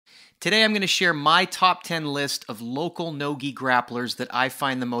Today I'm going to share my top 10 list of local no-gi grapplers that I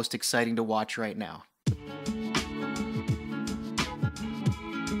find the most exciting to watch right now.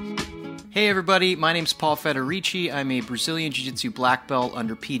 Hey everybody, my name's Paul Federici. I'm a Brazilian Jiu-Jitsu black belt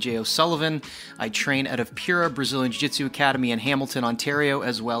under PJ O'Sullivan. I train out of Pura Brazilian Jiu-Jitsu Academy in Hamilton, Ontario,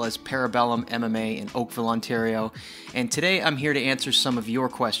 as well as Parabellum MMA in Oakville, Ontario. And today I'm here to answer some of your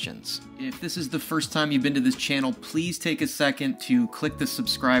questions. If this is the first time you've been to this channel, please take a second to click the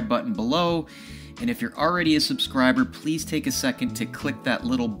subscribe button below. And if you're already a subscriber, please take a second to click that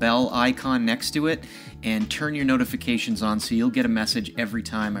little bell icon next to it and turn your notifications on so you'll get a message every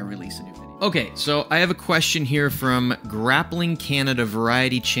time I release a new video. Okay, so I have a question here from Grappling Canada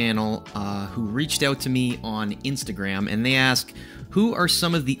Variety Channel who reached out to me on Instagram, and they ask, who are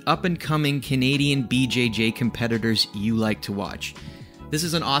some of the up-and-coming Canadian BJJ competitors you like to watch? This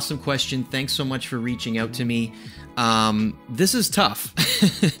is an awesome question. Thanks so much for reaching out to me. This is tough.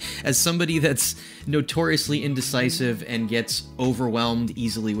 As somebody that's notoriously indecisive and gets overwhelmed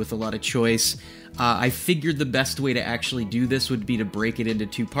easily with a lot of choice, I figured the best way to actually do this would be to break it into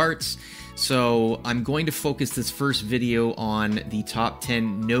two parts. So I'm going to focus this first video on the top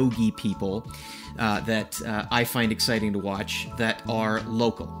 10 no-gi people that I find exciting to watch that are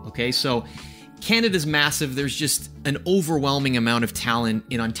local. Okay, so Canada's massive. There's just an overwhelming amount of talent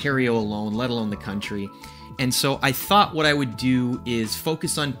in Ontario alone, let alone the country. And so I thought what I would do is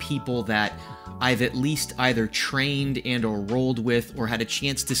focus on people that I've at least either trained and or rolled with or had a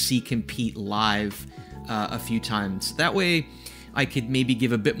chance to see compete live a few times. That way I could maybe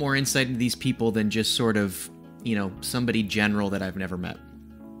give a bit more insight into these people than just sort of, you know, somebody general that I've never met.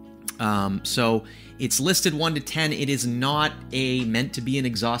 So it's listed 1 to 10. It is not meant to be an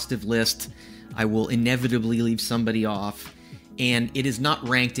exhaustive list. I will inevitably leave somebody off. And it is not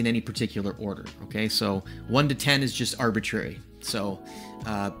ranked in any particular order, okay? So 1 to 10 is just arbitrary. So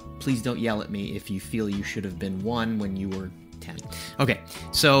please don't yell at me if you feel you should have been 1 when you were 10. Okay,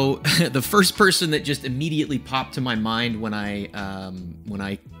 so the first person that just immediately popped to my mind when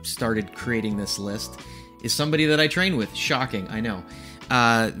I started creating this list is somebody that I train with. Shocking, I know.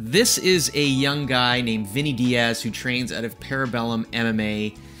 This is a young guy named Vinny Dias who trains out of Parabellum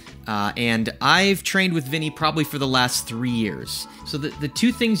MMA. And I've trained with Vinny probably for the last 3 years. So the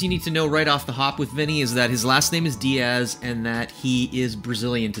two things you need to know right off the hop with Vinny is that his last name is Diaz and that he is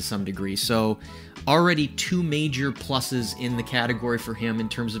Brazilian to some degree. So already 2 major pluses in the category for him in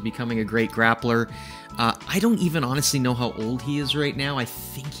terms of becoming a great grappler. I don't even honestly know how old he is right now. I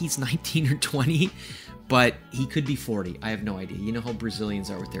think he's 19 or 20, but he could be 40. I have no idea. You know how Brazilians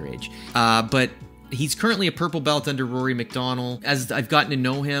are with their age. But he's currently a purple belt under Rory McDonald. As I've gotten to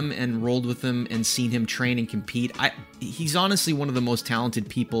know him and rolled with him and seen him train and compete, he's honestly one of the most talented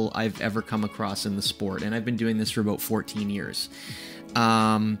people I've ever come across in the sport, and I've been doing this for about 14 years.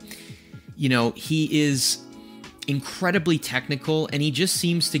 You know, he is incredibly technical, and he just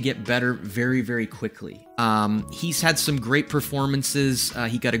seems to get better very, very quickly. He's had some great performances.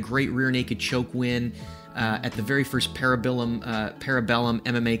 He got a great rear naked choke win at the very first Parabellum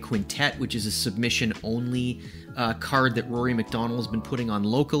MMA Quintet, which is a submission-only card that Rory McDonald has been putting on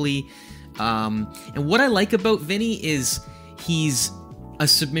locally. And what I like about Vinny is he's a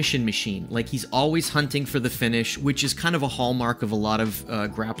submission machine. Like, he's always hunting for the finish, which is kind of a hallmark of a lot of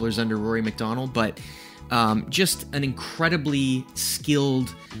grapplers under Rory McDonald, but just an incredibly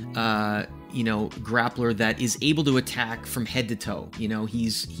skilled you know, grappler that is able to attack from head to toe. You know,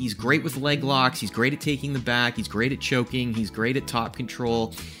 he's great with leg locks, he's great at taking the back, he's great at choking, he's great at top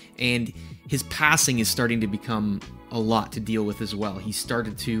control, and his passing is starting to become a lot to deal with as well. He's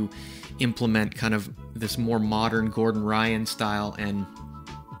started to implement kind of this more modern Gordon Ryan style, and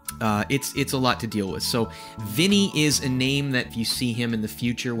it's a lot to deal with. So Vinny is a name that if you see him in the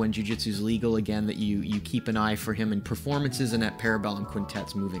future when Jiu-Jitsu is legal again, that you keep an eye for him in performances and at Parabellum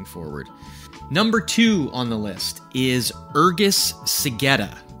Quintets moving forward. Number 2 on the list is Ergys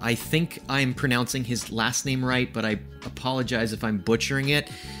Sigeta. I think I'm pronouncing his last name right, but I apologize if I'm butchering it.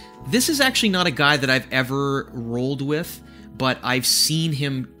 This is actually not a guy that I've ever rolled with, but I've seen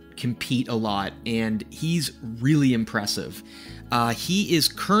him compete a lot, and he's really impressive. He is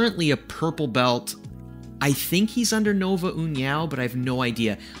currently a purple belt. I think he's under Nova União, but I have no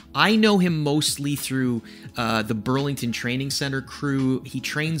idea. I know him mostly through the Burlington Training Center crew. He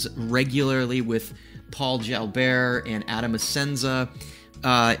trains regularly with Paul Jalbert and Adam Asenza.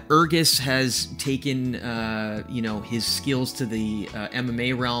 Ergys has taken, you know, his skills to the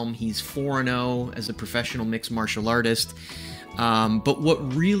MMA realm. He's 4-0 as a professional mixed martial artist. But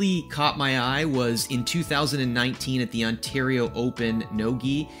what really caught my eye was in 2019 at the Ontario Open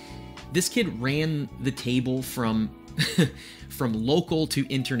No-Gi, this kid ran the table from from local to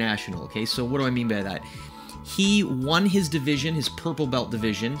international. Okay, so what do I mean by that? He won his division, his purple belt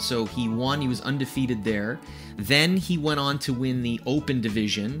division, so he won, he was undefeated there. Then he went on to win the open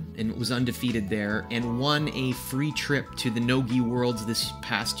division and was undefeated there, and won a free trip to the No-Gi Worlds this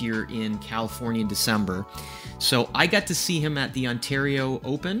past year in California in December. So I got to see him at the Ontario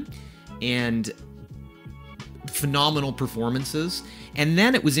Open, and phenomenal performances. And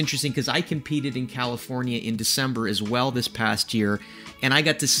then it was interesting because I competed in California in December as well this past year, and I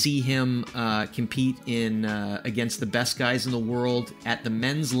got to see him compete in against the best guys in the world at the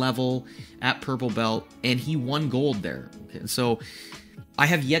men's level at purple belt, and he won gold there. Okay, so I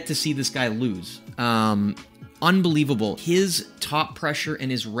have yet to see this guy lose. Unbelievable. His top pressure and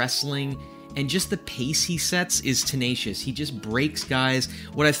his wrestling and just the pace he sets is tenacious. He just breaks guys.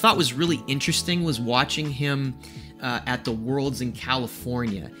 What I thought was really interesting was watching him at the Worlds in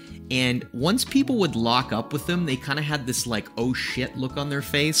California. And once people would lock up with him, they kind of had this like, oh shit look on their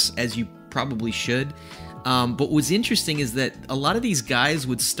face, as you probably should. But what was interesting is that a lot of these guys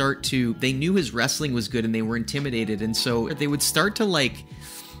would start to, they knew his wrestling was good and they were intimidated. And so they would start to like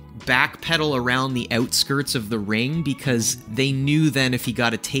backpedal around the outskirts of the ring because they knew then if he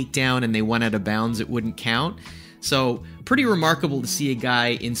got a takedown and they went out of bounds, it wouldn't count. So pretty remarkable to see a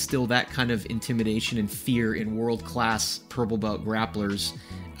guy instill that kind of intimidation and fear in world-class purple belt grapplers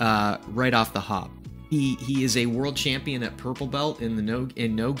right off the hop. He is a world champion at purple belt in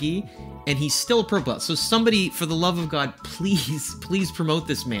no-gi, and he's still a purple belt. So somebody, for the love of God, please promote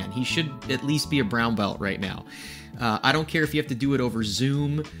this man. He should at least be a brown belt right now. I don't care if you have to do it over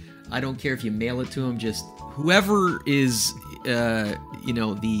Zoom. I don't care if you mail it to him. Just whoever is, you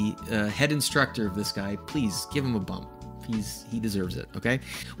know, the head instructor of this guy, please give him a bump. He deserves it, okay?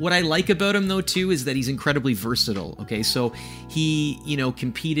 What I like about him, though, too, is that he's incredibly versatile, okay? So he, you know,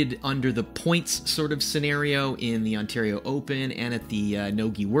 competed under the points sort of scenario in the Ontario Open and at the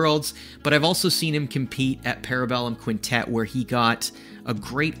No-Gi Worlds, but I've also seen him compete at Parabellum Quintet, where he got a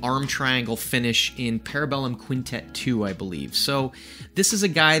great arm triangle finish in Parabellum Quintet 2, I believe. So this is a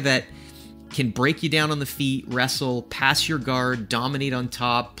guy that can break you down on the feet, wrestle, pass your guard, dominate on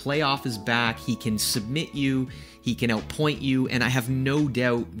top, play off his back. He can submit you, he can outpoint you, and I have no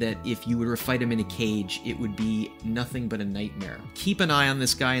doubt that if you were to fight him in a cage, it would be nothing but a nightmare. Keep an eye on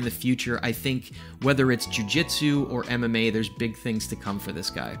this guy in the future. I think whether it's jiu-jitsu or MMA, there's big things to come for this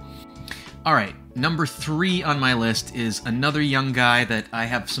guy. All right, number 3 on my list is another young guy that I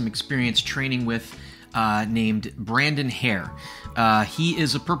have some experience training with, named Brandon Haire. He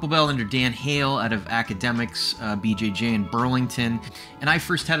is a purple belt under Dan Hale out of Academics BJJ in Burlington, and I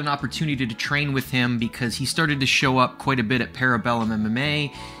first had an opportunity to train with him because he started to show up quite a bit at Parabellum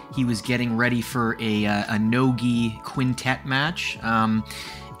MMA. He was getting ready for a no-gi quintet match,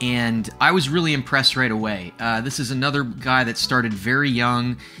 and I was really impressed right away. This is another guy that started very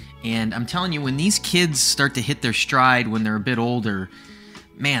young, and I'm telling you, when these kids start to hit their stride when they're a bit older,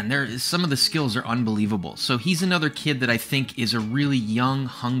 man, some of the skills are unbelievable. So he's another kid that I think is a really young,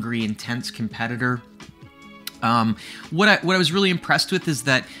 hungry, intense competitor. What I was really impressed with is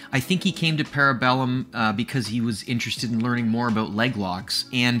that I think he came to Parabellum because he was interested in learning more about leg locks.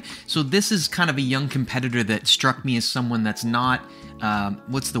 And so this is kind of a young competitor that struck me as someone that's not,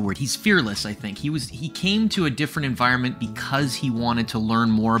 what's the word? He's fearless, I think. He came to a different environment because he wanted to learn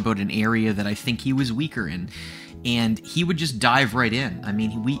more about an area that I think he was weaker in. And he would just dive right in. I mean,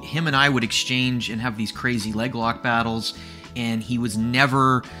 him and I would exchange and have these crazy leg lock battles, and he was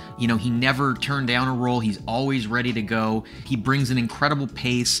never, you know, he never turned down a roll. He's always ready to go. He brings an incredible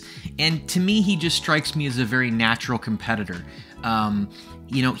pace, and to me, he just strikes me as a very natural competitor.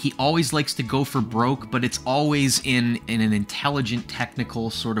 You know, he always likes to go for broke, but it's always in an intelligent, technical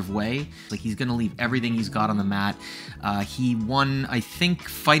sort of way. Like, he's going to leave everything he's got on the mat. He won, I think,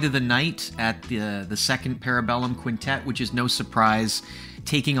 Fight of the Night at the second Parabellum Quintet, which is no surprise,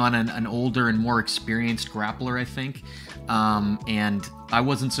 taking on an older and more experienced grappler, I think. And I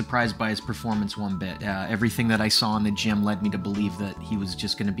wasn't surprised by his performance one bit. Everything that I saw in the gym led me to believe that he was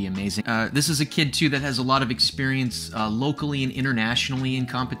just going to be amazing. This is a kid, too, that has a lot of experience locally and internationally in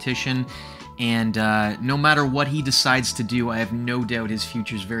competition. And no matter what he decides to do, I have no doubt his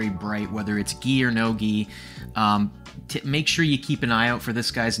future is very bright, whether it's gi or no gi. Make sure you keep an eye out for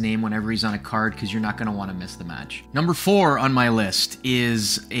this guy's name whenever he's on a card, because you're not going to want to miss the match. Number 4 on my list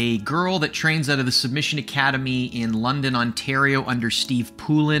is a girl that trains out of the Submission Academy in London, Ontario under Steve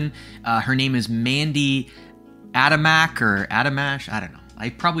Poulin. Her name is Mandie Adamache, or Adamache, I don't know. I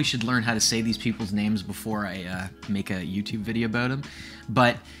probably should learn how to say these people's names before I make a YouTube video about them.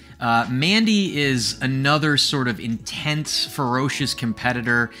 But Mandie is another sort of intense, ferocious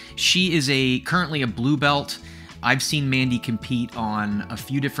competitor. She is currently a blue belt. I've seen Mandie compete on a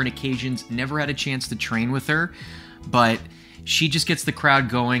few different occasions, never had a chance to train with her, but she just gets the crowd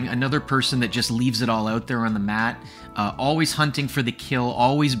going. Another person that just leaves it all out there on the mat, always hunting for the kill,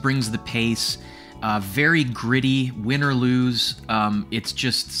 always brings the pace, very gritty, win or lose. It's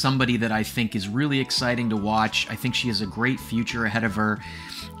just somebody that I think is really exciting to watch. I think she has a great future ahead of her.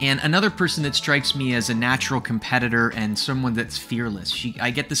 And another person that strikes me as a natural competitor and someone that's fearless.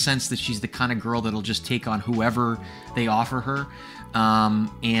 I get the sense that she's the kind of girl that'll just take on whoever they offer her.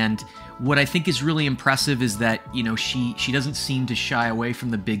 And what I think is really impressive is that, you know, she doesn't seem to shy away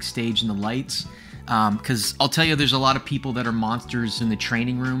from the big stage and the lights. Because I'll tell you, there's a lot of people that are monsters in the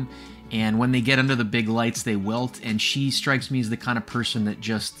training room, and when they get under the big lights, they wilt. And she strikes me as the kind of person that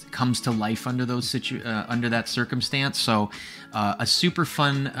just comes to life under those under that circumstance. So, a super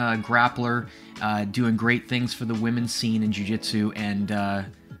fun grappler, doing great things for the women's scene in jiu-jitsu, and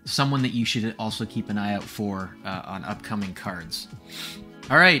someone that you should also keep an eye out for on upcoming cards.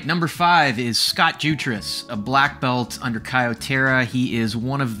 All right, number 5 is Scott Jutras, a black belt under Kyotera. He is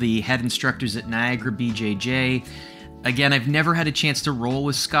one of the head instructors at Niagara BJJ. Again, I've never had a chance to roll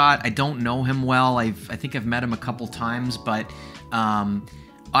with Scott. I don't know him well. I think I've met him a couple times, but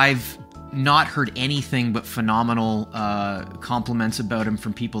I've not heard anything but phenomenal compliments about him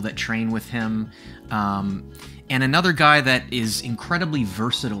from people that train with him. And another guy that is incredibly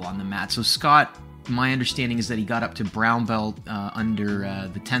versatile on the mat. So Scott, my understanding is that he got up to brown belt under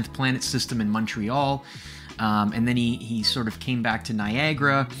the 10th Planet system in Montreal. And then he sort of came back to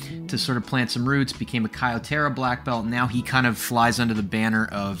Niagara to sort of plant some roots, became a Kyotera black belt. Now he kind of flies under the banner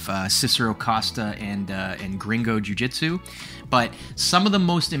of Cicero Costa and Gringo Jiu-Jitsu. But some of the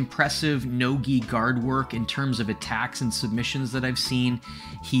most impressive no-gi guard work in terms of attacks and submissions that I've seen.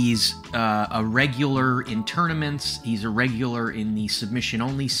 He's a regular in tournaments. He's a regular in the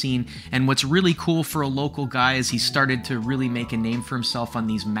submission-only scene. And what's really cool for a local guy is he started to really make a name for himself on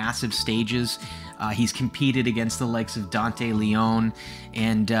these massive stages. He's competed against the likes of Dante Leon,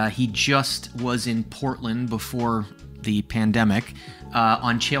 and he just was in Portland before the pandemic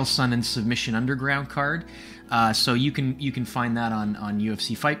on Chael Sonnen's Submission Underground card. So you can find that on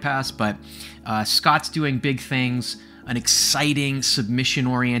UFC Fight Pass. But Scott's doing big things, an exciting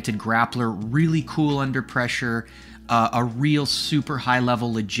submission-oriented grappler, really cool under pressure, a real super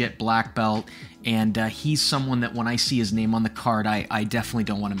high-level legit black belt, and he's someone that when I see his name on the card, I definitely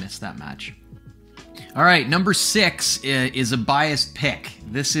don't want to miss that match. All right, number 6 is a biased pick.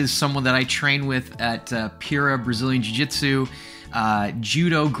 This is someone that I train with at Pura Brazilian Jiu-Jitsu,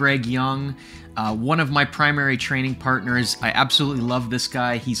 Judo Greg Young, one of my primary training partners. I absolutely love this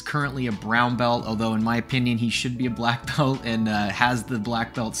guy. He's currently a brown belt, although in my opinion he should be a black belt, and has the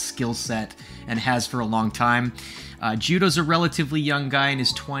black belt skill set and has for a long time. Judo's a relatively young guy in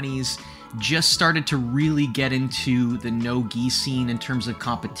his 20s. Just started to really get into the no-gi scene in terms of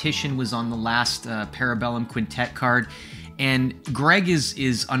competition, was on the last Parabellum Quintet card. And Greg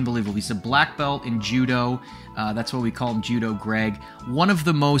is unbelievable. He's a black belt in judo. That's what we call him, Judo Greg. One of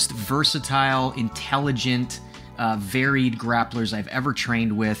the most versatile, intelligent, varied grapplers I've ever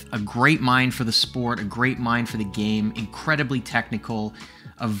trained with. A great mind for the sport, a great mind for the game, incredibly technical,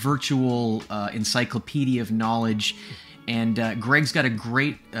 a virtual encyclopedia of knowledge. And Greg's got a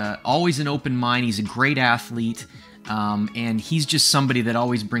great, always an open mind. He's a great athlete, and he's just somebody that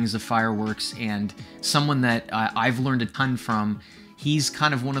always brings the fireworks, and someone that I've learned a ton from. He's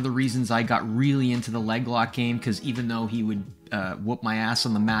kind of one of the reasons I got really into the leg lock game, because even though he would whoop my ass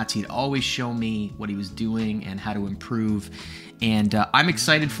on the mats, he'd always show me what he was doing and how to improve. And I'm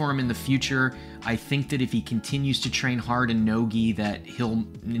excited for him in the future. I think that if he continues to train hard in no-gi, that he'll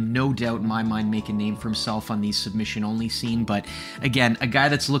no doubt in my mind make a name for himself on the submission-only scene. But again, a guy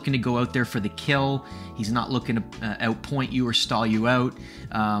that's looking to go out there for the kill. He's not looking to outpoint you or stall you out.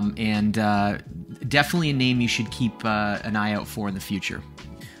 And definitely a name you should keep an eye out for in the future.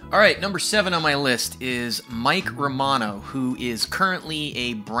 All right, number 7 on my list is Mike Romano, who is currently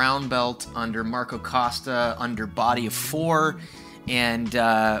a brown belt under Marco Costa under Body of 4. And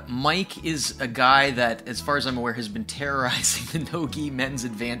Mike is a guy that, as far as I'm aware, has been terrorizing the no-gi men's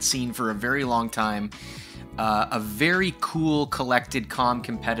advanced scene for a very long time. A very cool, collected, calm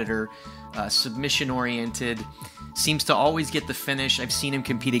competitor, submission-oriented, seems to always get the finish. I've seen him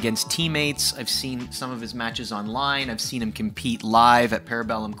compete against teammates. I've seen some of his matches online. I've seen him compete live at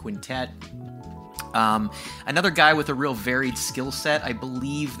Parabellum Quintet. Another guy with a real varied skill set. I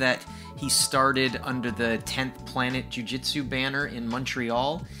believe that he started under the 10th Planet Jiu-Jitsu banner in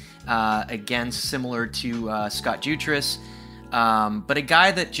Montreal, again, similar to Scott Jutras. But a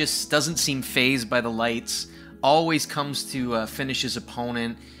guy that just doesn't seem fazed by the lights, always comes to finish his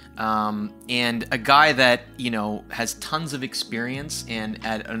opponent. And a guy that, you know, has tons of experience, and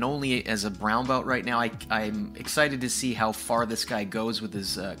only as a brown belt right now, I'm excited to see how far this guy goes with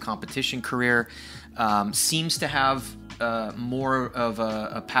his competition career. Seems to have more of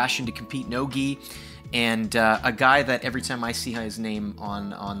a passion to compete no-gi, and a guy that every time I see his name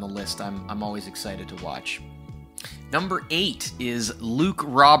on the list, I'm always excited to watch. Number 8 is Luke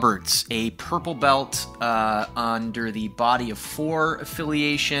Roberts, a purple belt under the Body of 4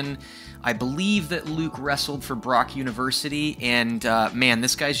 affiliation. I believe that Luke wrestled for Brock University, and man,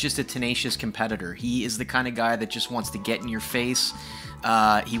 this guy's just a tenacious competitor. He is the kind of guy that just wants to get in your face.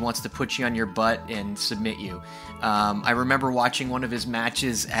 He wants to put you on your butt and submit you. I remember watching one of his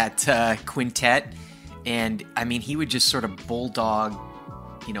matches at Quintet, and I mean, he would just sort of bulldog,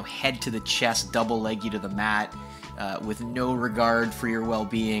 you know, head to the chest, double leg you to the mat. With no regard for your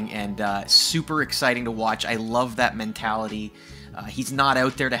well-being, and super exciting to watch. I love that mentality. He's not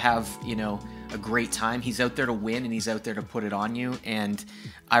out there to have, you know, a great time. He's out there to win, and he's out there to put it on you. And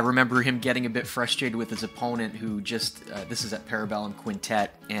I remember him getting a bit frustrated with his opponent, who just, this is at Parabellum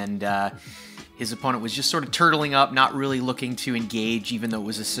Quintet, and his opponent was just sort of turtling up, not really looking to engage, even though it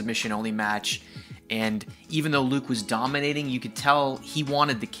was a submission-only match. And even though Luke was dominating, you could tell he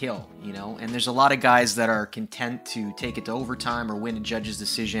wanted the kill, you know? And there's a lot of guys that are content to take it to overtime or win a judge's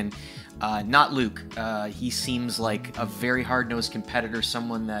decision. Not Luke. He seems like a very hard-nosed competitor,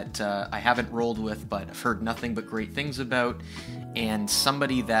 someone that I haven't rolled with, but I've heard nothing but great things about, and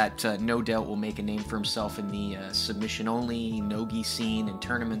somebody that no doubt will make a name for himself in the submission-only, no-gi scene, and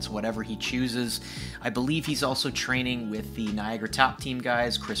tournaments, whatever he chooses. I believe he's also training with the Niagara Top Team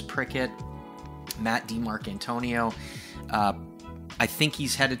guys, Chris Prickett, Matt DiMarcantonio. I think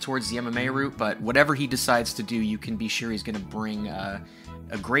he's headed towards the MMA route, but whatever he decides to do, you can be sure he's going to bring a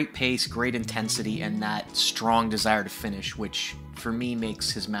great pace, great intensity, and that strong desire to finish, which for me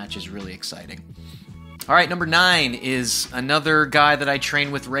makes his matches really exciting. All right, number 9 is another guy that I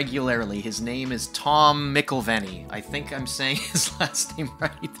train with regularly. His name is Tom McIlvenny. I think I'm saying his last name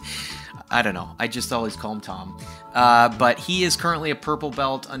right. I don't know. I just always call him Tom. But he is currently a purple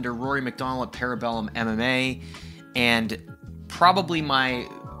belt under Rory McDonald at Parabellum MMA, and probably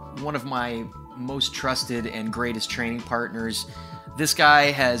one of my most trusted and greatest training partners. This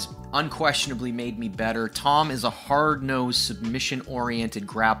guy has unquestionably made me better. Tom is a hard-nosed, submission-oriented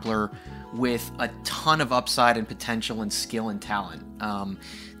grappler with a ton of upside and potential and skill and talent.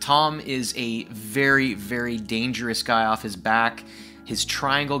 Tom is a very, very dangerous guy off his back. His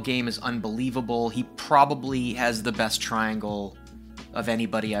triangle game is unbelievable. He probably has the best triangle of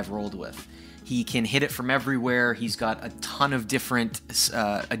anybody I've rolled with. He can hit it from everywhere. He's got a ton of different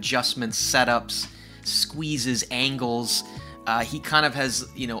adjustments, setups, squeezes, angles. He kind of has,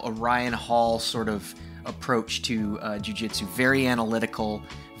 you know, a Ryan Hall sort of approach to jiu-jitsu. Very analytical,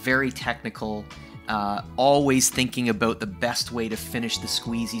 very technical, always thinking about the best way to finish the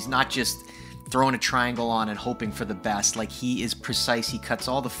squeeze. He's not just throwing a triangle on and hoping for the best. Like, he is precise. He cuts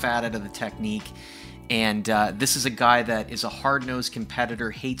all the fat out of the technique. And this is a guy that is a hard-nosed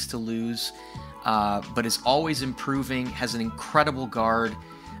competitor, hates to lose, but is always improving, has an incredible guard,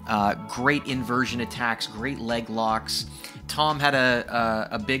 great inversion attacks, great leg locks. Tom had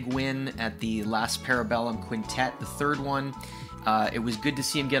a big win at the last Parabellum Quintet, the third one. It was good to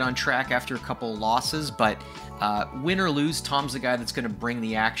see him get on track after a couple of losses, but win or lose, Tom's the guy that's going to bring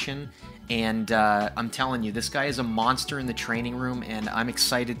the action. And I'm telling you, this guy is a monster in the training room, and I'm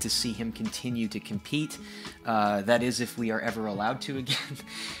excited to see him continue to compete. That is, if we are ever allowed to again.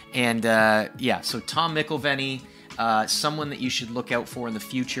 And yeah, so Tom McIlvenny, someone that you should look out for in the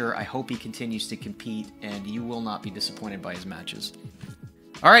future. I hope he continues to compete, and you will not be disappointed by his matches.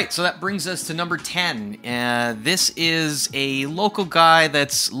 All right, so that brings us to number 10. This is a local guy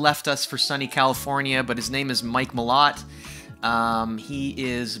that's left us for sunny California, but his name is Mike Malott. He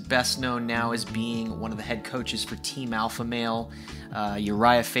is best known now as being one of the head coaches for Team Alpha Male.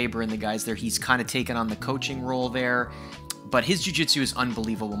 Uriah Faber and the guys there, he's kind of taken on the coaching role there. But his jiu-jitsu is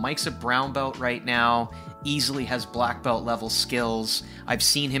unbelievable. Mike's a brown belt right now, easily has black belt level skills. I've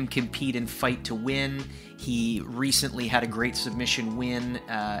seen him compete and fight to win. He recently had a great submission win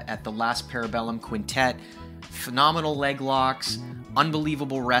at the last Parabellum Quintet. Phenomenal leg locks,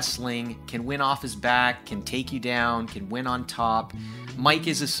 unbelievable wrestling, can win off his back, can take you down, can win on top. Mike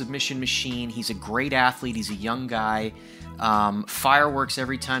is a submission machine. He's a great athlete. He's a young guy. Fireworks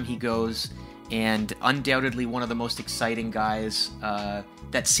every time he goes. and undoubtedly one of the most exciting guys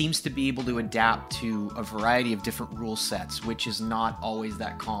that seems to be able to adapt to a variety of different rule sets, which is not always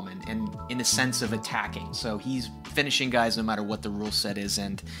that common, and in a sense of attacking. So he's finishing guys no matter what the rule set is,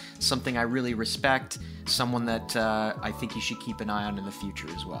 and something I really respect, someone that I think you should keep an eye on in the future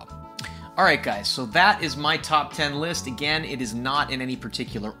as well. Alright guys, so that is my top 10 list. Again, it is not in any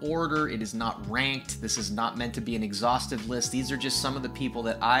particular order, it is not ranked, this is not meant to be an exhaustive list. These are just some of the people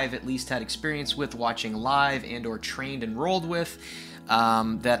that I've at least had experience with watching live and or trained and rolled with,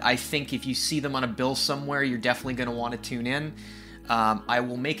 that I think if you see them on a bill somewhere, you're definitely going to want to tune in. I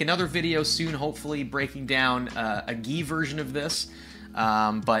will make another video soon, hopefully breaking down a gi version of this.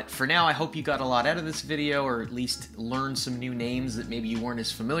 But for now, I hope you got a lot out of this video, or at least learned some new names that maybe you weren't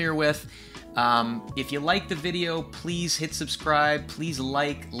as familiar with. If you liked the video, please hit subscribe, please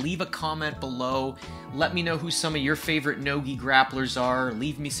leave a comment below. Let me know who some of your favorite no-gi grapplers are.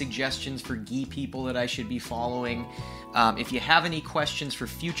 Leave me suggestions for gi people that I should be following. If you have any questions for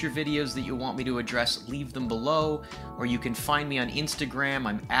future videos that you want me to address, leave them below. Or you can find me on Instagram.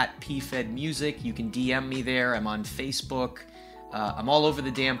 I'm at pfedmusic. You can DM me there. I'm on Facebook. I'm all over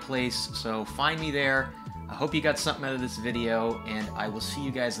the damn place, so find me there. I hope you got something out of this video, and I will see you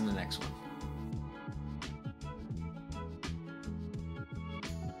guys in the next one.